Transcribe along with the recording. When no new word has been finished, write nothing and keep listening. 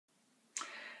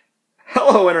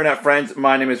Hello Internet friends,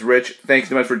 my name is Rich. Thanks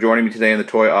so much for joining me today on the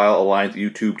Toy Aisle Alliance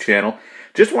YouTube channel.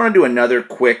 Just want to do another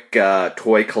quick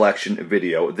toy collection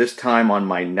video, this time on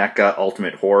my NECA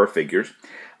Ultimate Horror figures.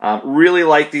 Really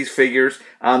like these figures.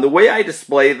 The way I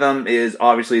display them is,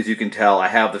 obviously as you can tell, I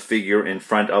have the figure in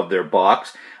front of their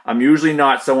box. I'm usually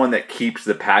not someone that keeps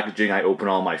the packaging. I open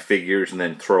all my figures and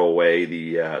then throw away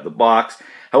the box.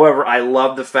 However, I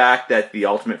love the fact that the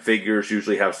Ultimate figures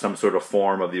usually have some sort of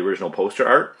form of the original poster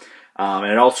art.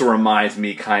 And it also reminds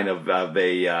me kind of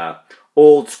a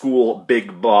old school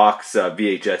big box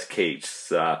VHS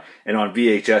case. And on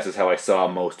VHS is how I saw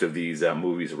most of these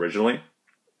movies originally.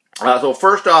 So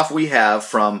first off, we have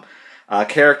from a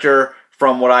character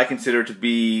from what I consider to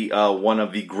be one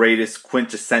of the greatest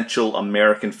quintessential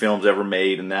American films ever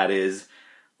made, and that is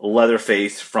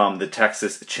Leatherface from the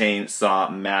Texas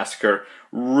Chainsaw Massacre.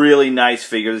 Really nice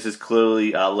figure. This is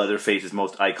clearly Leatherface's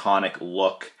most iconic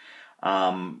look.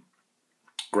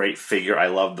 Great figure. I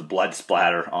love the blood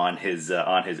splatter on his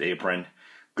apron.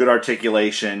 Good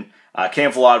articulation. Came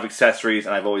with a lot of accessories,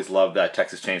 and I've always loved that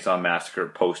Texas Chainsaw Massacre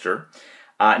poster.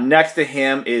 Next to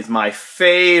him is my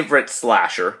favorite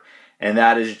slasher, and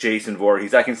that is Jason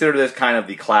Voorhees. I consider this kind of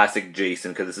the classic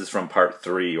Jason because this is from Part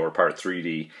 3 or Part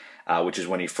 3D, which is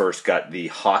when he first got the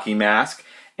hockey mask.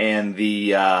 And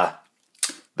the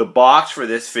box for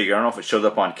this figure, I don't know if it shows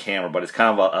up on camera, but it's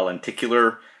kind of a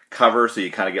lenticular cover, so you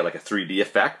kind of get like a 3D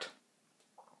effect.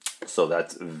 So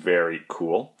that's very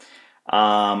cool.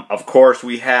 Of course,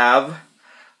 we have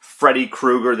Freddy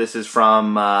Krueger. This is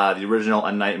from the original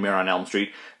A Nightmare on Elm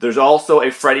Street. There's also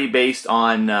a Freddy based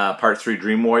on Part 3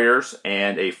 Dream Warriors,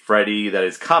 and a Freddy that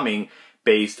is coming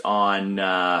based on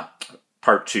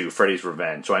Part 2, Freddy's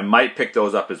Revenge. So I might pick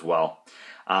those up as well.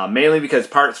 Mainly because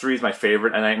Part 3 is my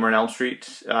favorite A Nightmare on Elm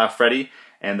Street Freddy,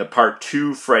 and the Part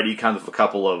 2 Freddy comes with a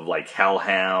couple of like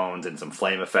hellhounds and some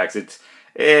flame effects.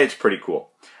 It's pretty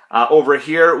cool. Over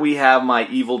here we have my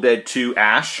Evil Dead 2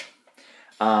 Ash.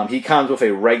 He comes with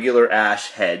a regular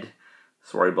Ash head.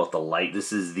 Sorry about the light.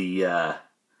 This is the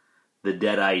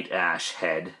Deadite Ash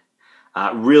head.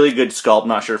 Really good sculpt.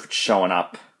 Not sure if it's showing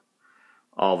up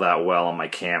all that well on my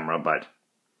camera, but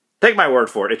take my word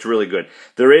for it, it's really good.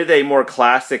 There is a more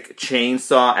classic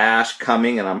Chainsaw Ash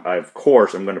coming, and of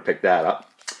course I'm going to pick that up.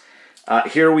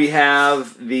 Here we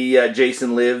have the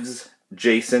Jason Lives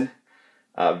Jason.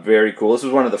 Very cool. This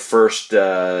was one of the first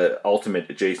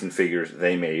Ultimate Jason figures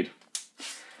they made.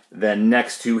 Then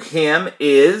next to him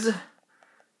is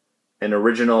an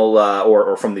original,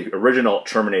 or from the original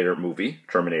Terminator movie,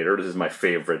 Terminator. This is my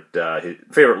favorite,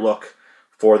 favorite look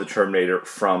for the Terminator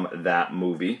from that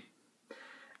movie.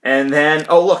 And then,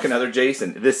 oh look, another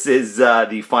Jason. This is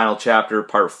the final chapter,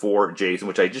 Part 4 Jason,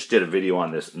 which I just did a video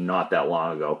on this not that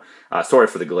long ago. Sorry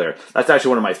for the glare. That's actually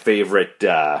one of my favorite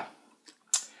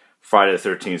Friday the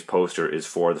 13th poster is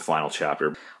for the final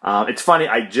chapter. It's funny,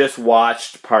 I just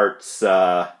watched parts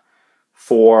 4,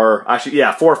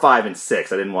 5, and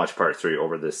 6. I didn't watch Part 3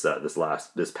 over this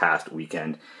past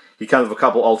weekend. He comes with a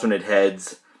couple alternate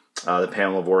heads. The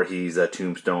Pamela Voorhees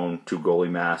tombstone, 2 goalie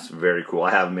masks, very cool.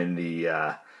 I have them in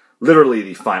the literally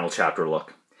the final chapter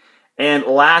look. And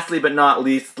lastly but not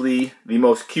leastly, the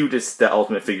most cutest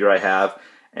Ultimate figure I have,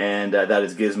 and that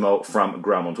is Gizmo from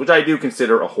Gremlins, which I do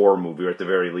consider a horror movie, or at the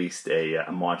very least a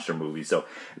monster movie. So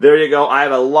there you go. I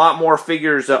have a lot more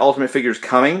figures, Ultimate figures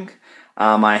coming.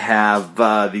 I have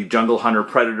the Jungle Hunter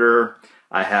Predator.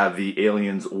 I have the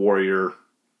Aliens Warrior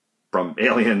from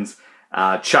Aliens.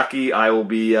 Chucky I will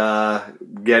be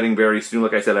getting very soon.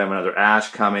 Like I said, I have another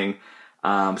Ash coming.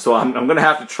 So I'm going to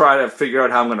have to try to figure out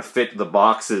how I'm going to fit the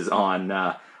boxes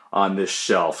on this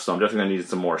shelf. So I'm definitely going to need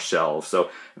some more shelves.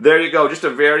 So there you go. Just a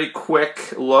very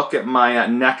quick look at my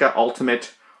NECA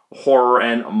Ultimate Horror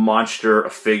and Monster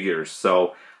figures.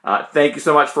 So thank you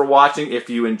so much for watching. If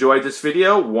you enjoyed this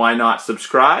video, why not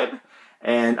subscribe?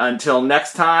 And until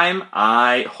next time,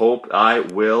 I hope I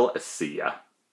will see ya.